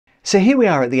So here we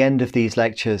are at the end of these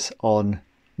lectures on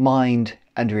mind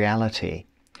and reality.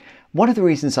 One of the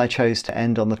reasons I chose to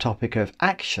end on the topic of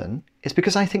action is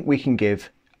because I think we can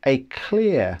give a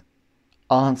clear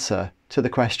answer to the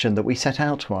question that we set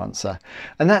out to answer.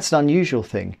 And that's an unusual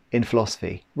thing in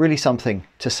philosophy, really something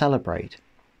to celebrate.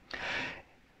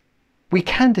 We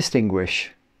can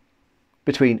distinguish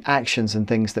between actions and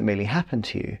things that merely happen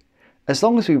to you, as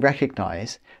long as we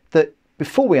recognise that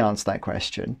before we answer that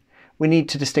question, we need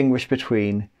to distinguish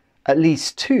between at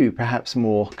least two, perhaps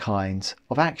more, kinds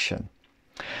of action.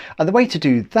 And the way to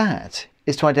do that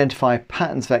is to identify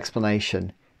patterns of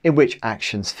explanation in which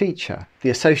actions feature. The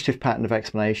associative pattern of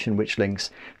explanation which links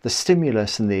the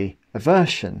stimulus and the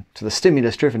aversion to the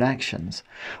stimulus-driven actions,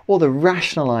 or the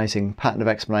rationalising pattern of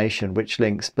explanation which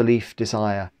links belief,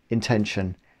 desire,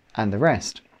 intention and the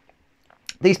rest.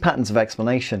 These patterns of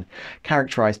explanation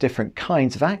characterise different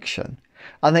kinds of action,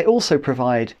 and they also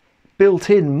provide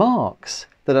built-in marks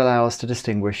that allow us to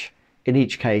distinguish in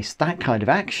each case that kind of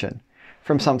action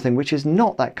from something which is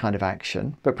not that kind of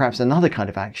action, but perhaps another kind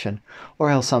of action, or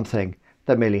else something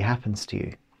that merely happens to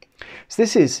you. So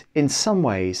this is in some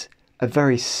ways a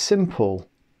very simple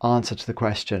answer to the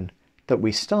question that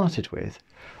we started with.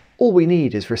 All we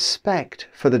need is respect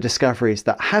for the discoveries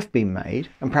that have been made,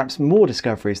 and perhaps more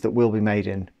discoveries that will be made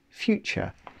in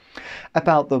future,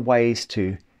 about the ways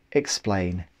to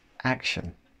explain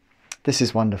action. This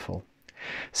is wonderful.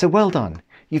 So well done.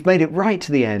 You've made it right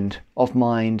to the end of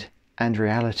mind and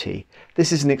reality.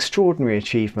 This is an extraordinary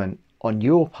achievement on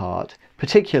your part,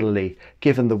 particularly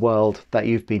given the world that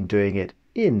you've been doing it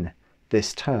in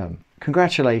this term.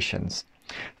 Congratulations.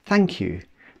 Thank you.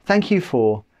 Thank you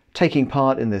for taking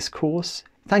part in this course.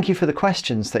 Thank you for the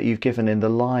questions that you've given in the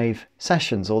live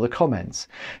sessions or the comments.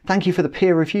 Thank you for the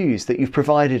peer reviews that you've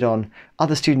provided on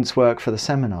other students' work for the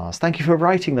seminars. Thank you for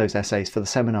writing those essays for the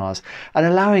seminars and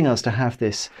allowing us to have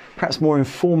this perhaps more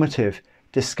informative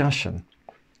discussion.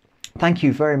 Thank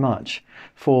you very much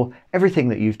for everything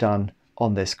that you've done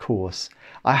on this course.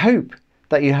 I hope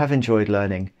that you have enjoyed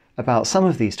learning about some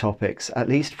of these topics, at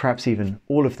least perhaps even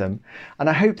all of them, and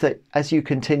I hope that as you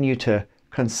continue to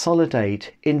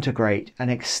consolidate, integrate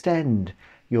and extend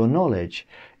your knowledge,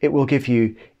 it will give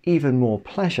you even more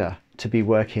pleasure to be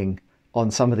working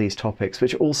on some of these topics,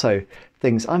 which are also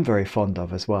things I'm very fond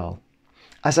of as well.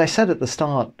 As I said at the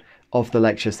start of the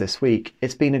lectures this week,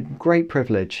 it's been a great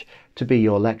privilege to be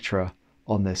your lecturer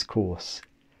on this course.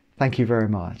 Thank you very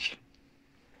much.